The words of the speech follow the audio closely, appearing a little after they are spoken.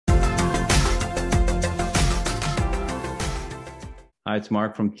Hi, it's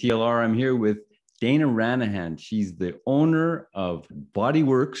Mark from TLR. I'm here with Dana Ranahan. She's the owner of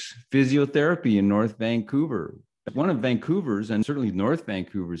Bodyworks Physiotherapy in North Vancouver. One of Vancouver's, and certainly North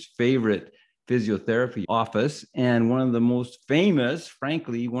Vancouver's, favorite physiotherapy office, and one of the most famous,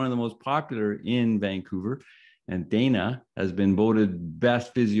 frankly, one of the most popular in Vancouver. And Dana has been voted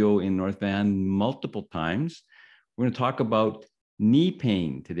best physio in North Van multiple times. We're going to talk about knee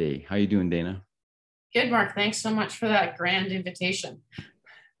pain today. How are you doing, Dana? Good, Mark. Thanks so much for that grand invitation.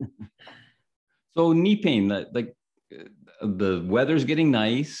 So knee pain, the weather's getting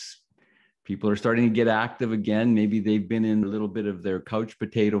nice. People are starting to get active again. Maybe they've been in a little bit of their couch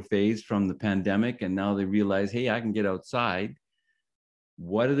potato phase from the pandemic, and now they realize, hey, I can get outside.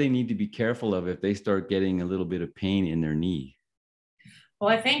 What do they need to be careful of if they start getting a little bit of pain in their knee? Well,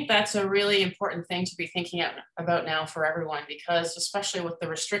 I think that's a really important thing to be thinking about now for everyone, because especially with the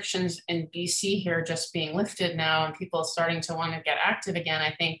restrictions in BC here just being lifted now and people starting to want to get active again,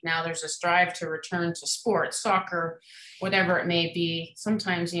 I think now there's this drive to return to sports, soccer, whatever it may be.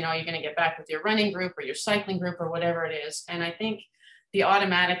 Sometimes, you're going to get back with your running group or your cycling group or whatever it is. And I think the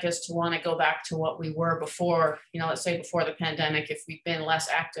automatic is to want to go back to what we were before, let's say before the pandemic, if we've been less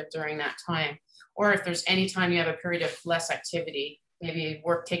active during that time, or if there's any time you have a period of less activity. Maybe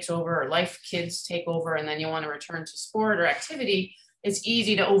work takes over or life kids take over and then you want to return to sport or activity, it's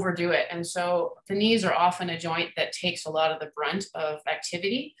easy to overdo it. And so the knees are often a joint that takes a lot of the brunt of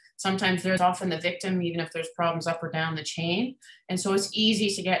activity. Sometimes there's often the victim, even if there's problems up or down the chain. And so it's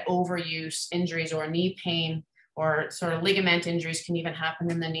easy to get overuse injuries or knee pain, or sort of ligament injuries can even happen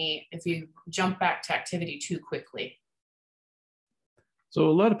in the knee if you jump back to activity too quickly. So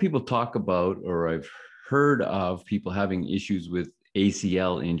a lot of people talk about, or I've heard of people having issues with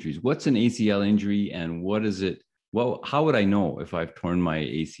ACL injuries. What's an ACL injury and what is it? Well, how would I know if I've torn my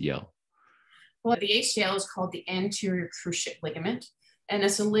ACL? Well, the ACL is called the anterior cruciate ligament, and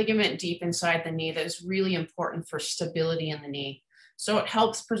it's a ligament deep inside the knee that is really important for stability in the knee. So it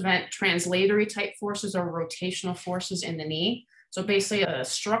helps prevent translatory type forces or rotational forces in the knee. So basically a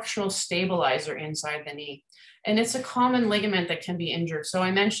structural stabilizer inside the knee. And it's a common ligament that can be injured. So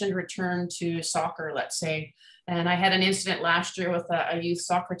I mentioned return to soccer, let's say. And I had an incident last year with a youth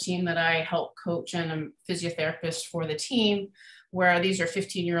soccer team that I helped coach, and I'm a physiotherapist for the team, where these are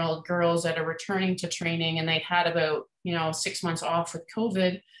 15-year-old girls that are returning to training, and they had about 6 months off with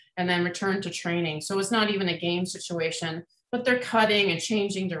COVID and then returned to training. So it's not even a game situation, but they're cutting and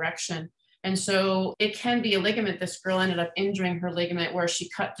changing direction. And so it can be a ligament. This girl ended up injuring her ligament where she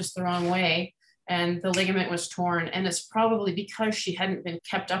cut just the wrong way and the ligament was torn. And it's probably because she hadn't been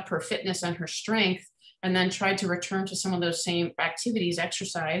kept up her fitness and her strength and then tried to return to some of those same activities,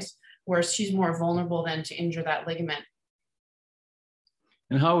 exercise, where she's more vulnerable then to injure that ligament.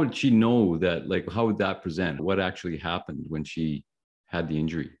 And how would she know that, how would that present? What actually happened when she had the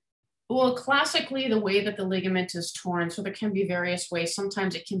injury? Well, classically, the way that the ligament is torn, so there can be various ways.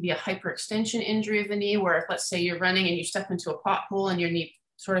 Sometimes it can be a hyperextension injury of the knee, where if, let's say, you're running and you step into a pothole and your knee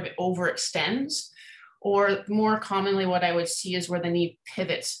sort of overextends. Or more commonly, what I would see is where the knee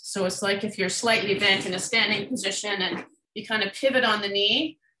pivots. So it's like if you're slightly bent in a standing position and you kind of pivot on the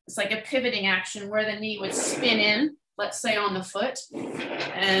knee, it's like a pivoting action where the knee would spin in, let's say on the foot.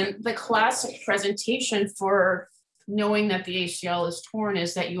 And the classic presentation for knowing that the ACL is torn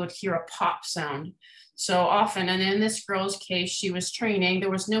is that you would hear a pop sound. So often, and in this girl's case, she was training, there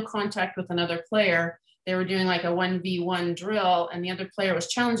was no contact with another player. They were doing like a 1v1 drill and the other player was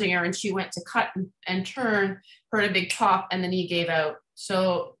challenging her and she went to cut and turn, heard a big pop and the knee gave out.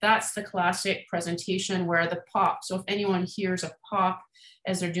 So that's the classic presentation where the pop, so if anyone hears a pop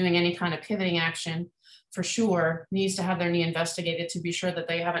as they're doing any kind of pivoting action, for sure needs to have their knee investigated to be sure that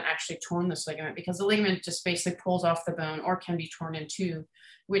they haven't actually torn this ligament, because the ligament just basically pulls off the bone or can be torn in two,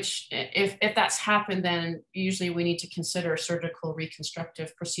 which if that's happened, then usually we need to consider a surgical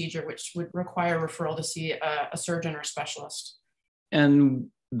reconstructive procedure, which would require referral to see a surgeon or specialist. And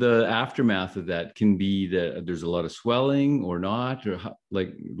the aftermath of that can be that there's a lot of swelling or not, or like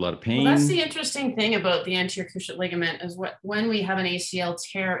a lot of pain. Well, that's the interesting thing about the anterior cruciate ligament is when we have an ACL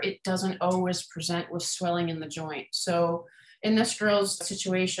tear, it doesn't always present with swelling in the joint. So in this girl's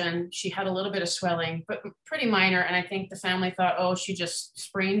situation, she had a little bit of swelling, but pretty minor. And I think the family thought, oh, she just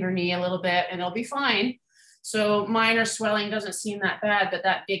sprained her knee a little bit and it'll be fine. So minor swelling doesn't seem that bad, but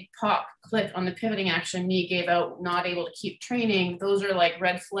that big pop click on the pivoting action, knee gave out, not able to keep training. Those are like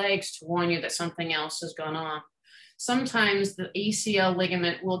red flags to warn you that something else has gone on. Sometimes the ACL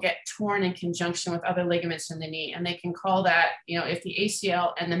ligament will get torn in conjunction with other ligaments in the knee. And they can call that, if the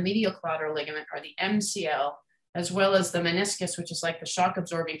ACL and the medial collateral ligament, or the MCL, as well as the meniscus, which is like the shock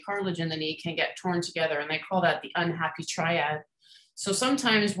absorbing cartilage in the knee, can get torn together. And they call that the unhappy triad. So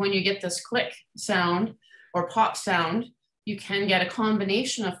sometimes when you get this click sound or pop sound, you can get a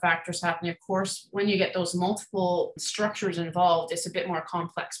combination of factors happening. Of course, when you get those multiple structures involved, it's a bit more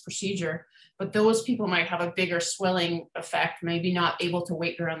complex procedure, but those people might have a bigger swelling effect, maybe not able to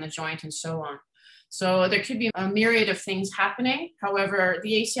weight around the joint and so on. So there could be a myriad of things happening. However,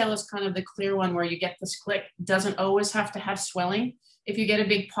 the ACL is kind of the clear one where you get this click. It doesn't always have to have swelling. If you get a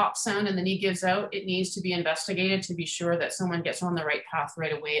big pop sound and the knee gives out, it needs to be investigated to be sure that someone gets on the right path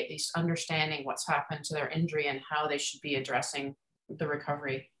right away, at least understanding what's happened to their injury and how they should be addressing the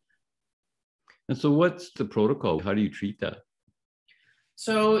recovery. And so what's the protocol? How do you treat that?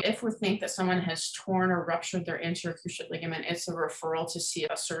 So if we think that someone has torn or ruptured their anterior cruciate ligament, it's a referral to see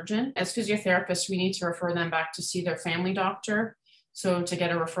a surgeon. As physiotherapists, we need to refer them back to see their family doctor. So to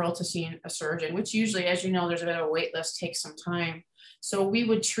get a referral to see a surgeon, which usually, as you know, there's a bit of a wait list, takes some time. So we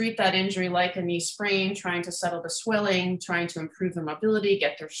would treat that injury like a knee sprain, trying to settle the swelling, trying to improve their mobility,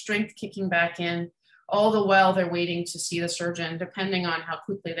 get their strength kicking back in, all the while they're waiting to see the surgeon, depending on how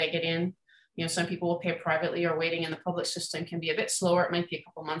quickly they get in. You know, some people will pay privately, or waiting in the public system can be a bit slower. It might be a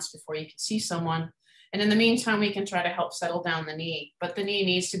couple months before you can see someone. And in the meantime, we can try to help settle down the knee. But the knee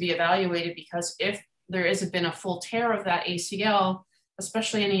needs to be evaluated, because if there has been a full tear of that ACL,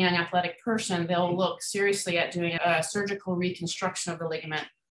 especially in a young athletic person, they'll look seriously at doing a surgical reconstruction of the ligament,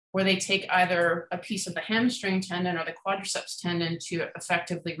 where they take either a piece of the hamstring tendon or the quadriceps tendon to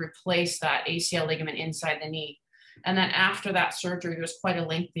effectively replace that ACL ligament inside the knee. And then after that surgery, there's quite a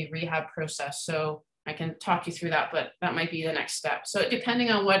lengthy rehab process. So I can talk you through that, but that might be the next step. So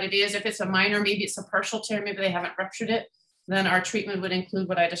depending on what it is, if it's a minor, maybe it's a partial tear, maybe they haven't ruptured it, then our treatment would include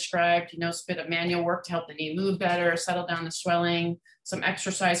what I described, a bit of manual work to help the knee move better, settle down the swelling, some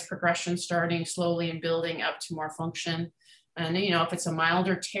exercise progression starting slowly and building up to more function. And, if it's a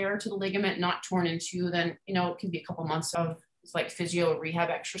milder tear to the ligament, not torn in two, then, it can be a couple months of like physio rehab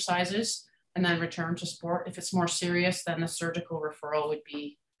exercises and then return to sport. If it's more serious, then the surgical referral would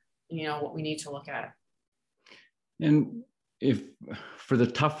be, what we need to look at. And if for the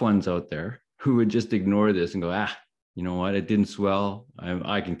tough ones out there who would just ignore this and go, you know what, it didn't swell,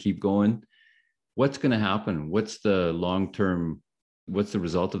 I can keep going, what's going to happen? What's the long-term, what's the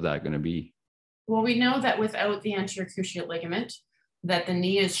result of that going to be? Well, we know that without the anterior cruciate ligament, that the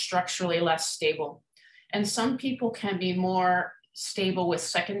knee is structurally less stable. And some people can be more stable with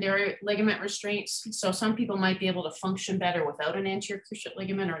secondary ligament restraints. So some people might be able to function better without an anterior cruciate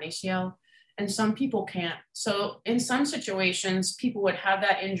ligament or an ACL, and some people can't. So in some situations, people would have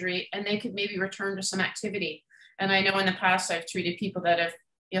that injury and they could maybe return to some activity. And I know in the past, I've treated people that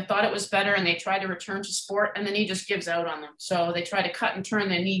have thought it was better and they try to return to sport and the knee just gives out on them. So they try to cut and turn,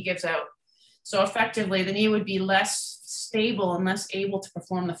 the knee gives out. So effectively, the knee would be less stable and less able to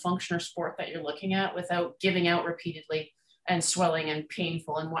perform the function or sport that you're looking at without giving out repeatedly and swelling and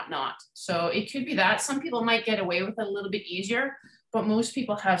painful and whatnot. So it could be that. Some people might get away with it a little bit easier, but most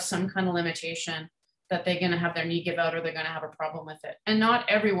people have some kind of limitation that they're going to have their knee give out or they're going to have a problem with it. And not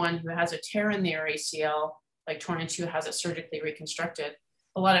everyone who has a tear in their ACL, like torn in two, has it surgically reconstructed.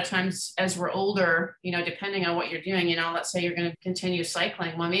 A lot of times as we're older, depending on what you're doing, let's say you're going to continue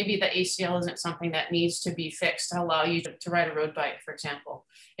cycling. Well, maybe the ACL isn't something that needs to be fixed to allow you to ride a road bike, for example.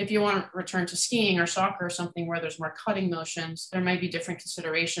 If you want to return to skiing or soccer or something where there's more cutting motions, there might be different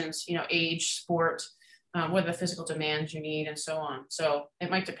considerations, age, sport, what are the physical demands you need, and so on. So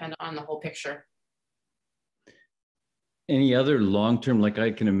it might depend on the whole picture. Any other long-term, like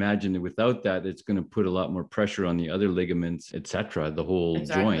I can imagine that without that, it's going to put a lot more pressure on the other ligaments, et cetera, the whole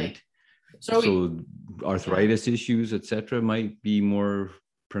joint. So arthritis issues, et cetera, might be more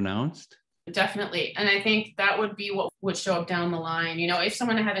pronounced. Definitely. And I think that would be what would show up down the line. If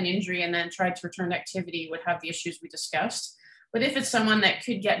someone had an injury and then tried to return to activity, would have the issues we discussed. But if it's someone that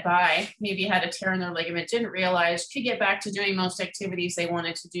could get by, maybe had a tear in their ligament, didn't realize, could get back to doing most activities they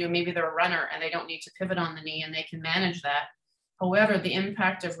wanted to do. Maybe they're a runner and they don't need to pivot on the knee and they can manage that. However, the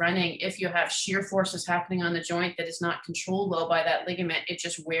impact of running, if you have shear forces happening on the joint that is not controlled well by that ligament, it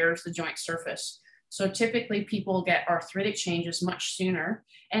just wears the joint surface. So typically people get arthritic changes much sooner.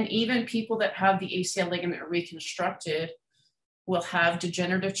 And even people that have the ACL ligament reconstructed will have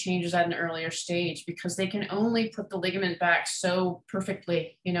degenerative changes at an earlier stage because they can only put the ligament back so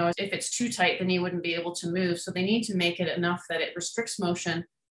perfectly. If it's too tight, the knee wouldn't be able to move. So they need to make it enough that it restricts motion,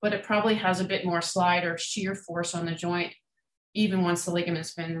 but it probably has a bit more slide or shear force on the joint, even once the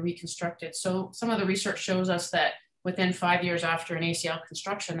ligament's been reconstructed. So some of the research shows us that within 5 years after an ACL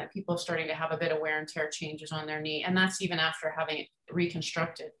construction, that people are starting to have a bit of wear and tear changes on their knee. And that's even after having it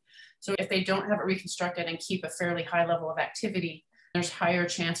reconstructed. So if they don't have it reconstructed and keep a fairly high level of activity, There's higher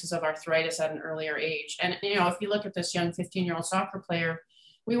chances of arthritis at an earlier age. And, if you look at this young 15-year-old soccer player,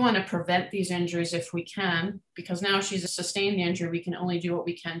 we want to prevent these injuries if we can, because now she's sustained the injury. We can only do what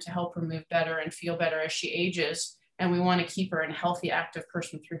we can to help her move better and feel better as she ages. And we want to keep her a healthy, active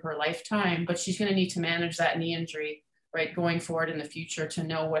person through her lifetime. But she's going to need to manage that knee injury, right, going forward in the future to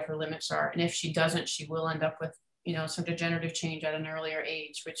know what her limits are. And if she doesn't, she will end up with, some degenerative change at an earlier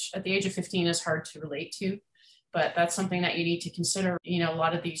age, which at the age of 15 is hard to relate to. But that's something that you need to consider. A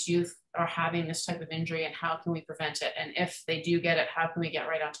lot of these youth are having this type of injury, and how can we prevent it? And if they do get it, how can we get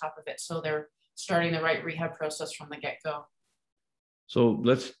right on top of it so they're starting the right rehab process from the get-go? So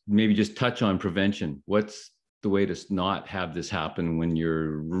let's maybe just touch on prevention. What's the way to not have this happen when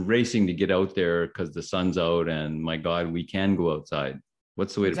you're racing to get out there because the sun's out and my God, we can go outside?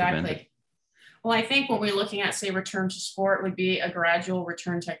 What's the way to prevent it? Well, I think when we're looking at, say, return to sport would be a gradual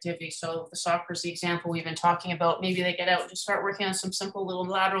return to activity. So the soccer is the example we've been talking about. Maybe they get out and just start working on some simple little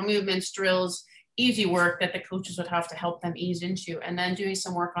lateral movements, drills, easy work that the coaches would have to help them ease into, and then doing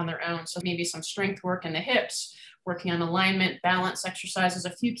some work on their own. So maybe some strength work in the hips, working on alignment, balance exercises,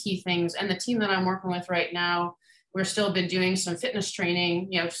 a few key things. And the team that I'm working with right now, we're still been doing some fitness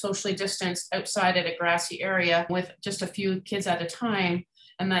training, socially distanced outside at a grassy area with just a few kids at a time.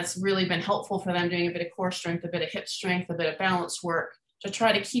 And that's really been helpful for them, doing a bit of core strength, a bit of hip strength, a bit of balance work to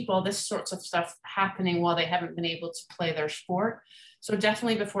try to keep all this sorts of stuff happening while they haven't been able to play their sport. So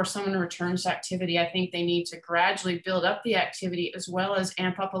definitely before someone returns to activity, I think they need to gradually build up the activity as well as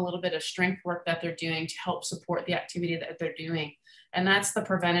amp up a little bit of strength work that they're doing to help support the activity that they're doing. And that's the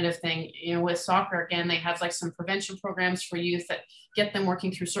preventative thing. With soccer, again, they have like some prevention programs for youth that get them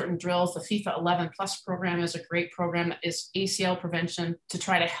working through certain drills. The FIFA 11 Plus program is a great program that is ACL prevention to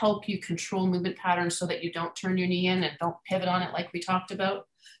try to help you control movement patterns so that you don't turn your knee in and don't pivot on it like we talked about.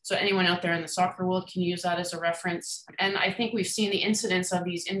 So anyone out there in the soccer world can use that as a reference. And I think we've seen the incidence of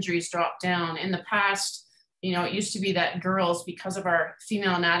these injuries drop down. In the past, it used to be that girls, because of our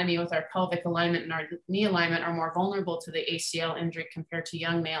female anatomy with our pelvic alignment and our knee alignment, are more vulnerable to the ACL injury compared to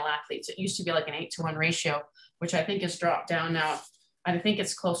young male athletes. It used to be like an 8-to-1 ratio, which I think has dropped down now. I think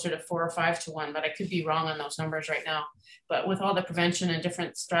it's closer to 4 or 5-to-1, but I could be wrong on those numbers right now. But with all the prevention and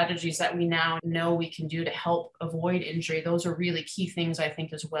different strategies that we now know we can do to help avoid injury, those are really key things, I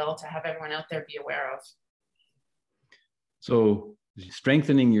think, as well, to have everyone out there be aware of. So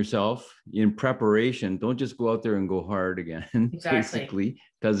strengthening yourself in preparation, don't just go out there and go hard again, basically,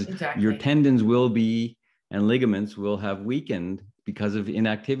 because your tendons will be and ligaments will have weakened because of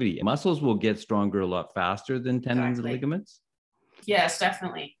inactivity. Muscles will get stronger a lot faster than tendons and ligaments. Yes,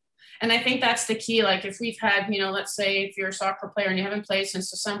 definitely. And I think that's the key. Like if we've had, let's say if you're a soccer player and you haven't played since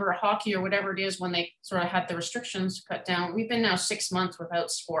December, or hockey or whatever it is, when they sort of had the restrictions cut down, we've been now 6 months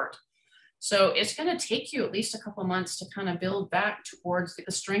without sport. So it's going to take you at least a couple of months to kind of build back towards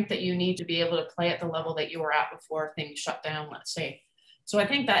the strength that you need to be able to play at the level that you were at before things shut down, let's say. So I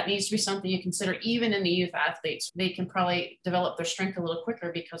think that needs to be something you consider even in the youth athletes. They can probably develop their strength a little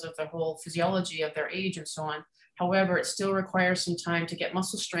quicker because of the whole physiology of their age and so on. However, it still requires some time to get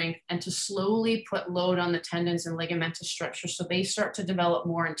muscle strength and to slowly put load on the tendons and ligamentous structures so they start to develop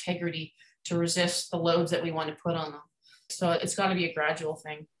more integrity to resist the loads that we want to put on them. So it's got to be a gradual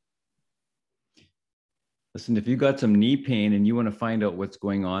thing. Listen, if you got some knee pain and you want to find out what's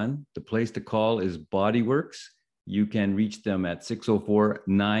going on, the place to call is Bodyworks. You can reach them at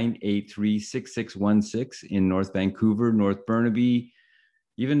 604-983-6616 in North Vancouver, North Burnaby,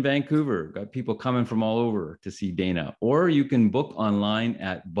 even Vancouver. Got people coming from all over to see Dana. Or you can book online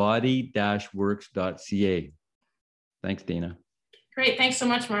at body-works.ca. Thanks, Dana. Great. Thanks so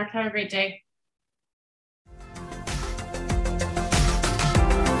much, Mark. Have a great day.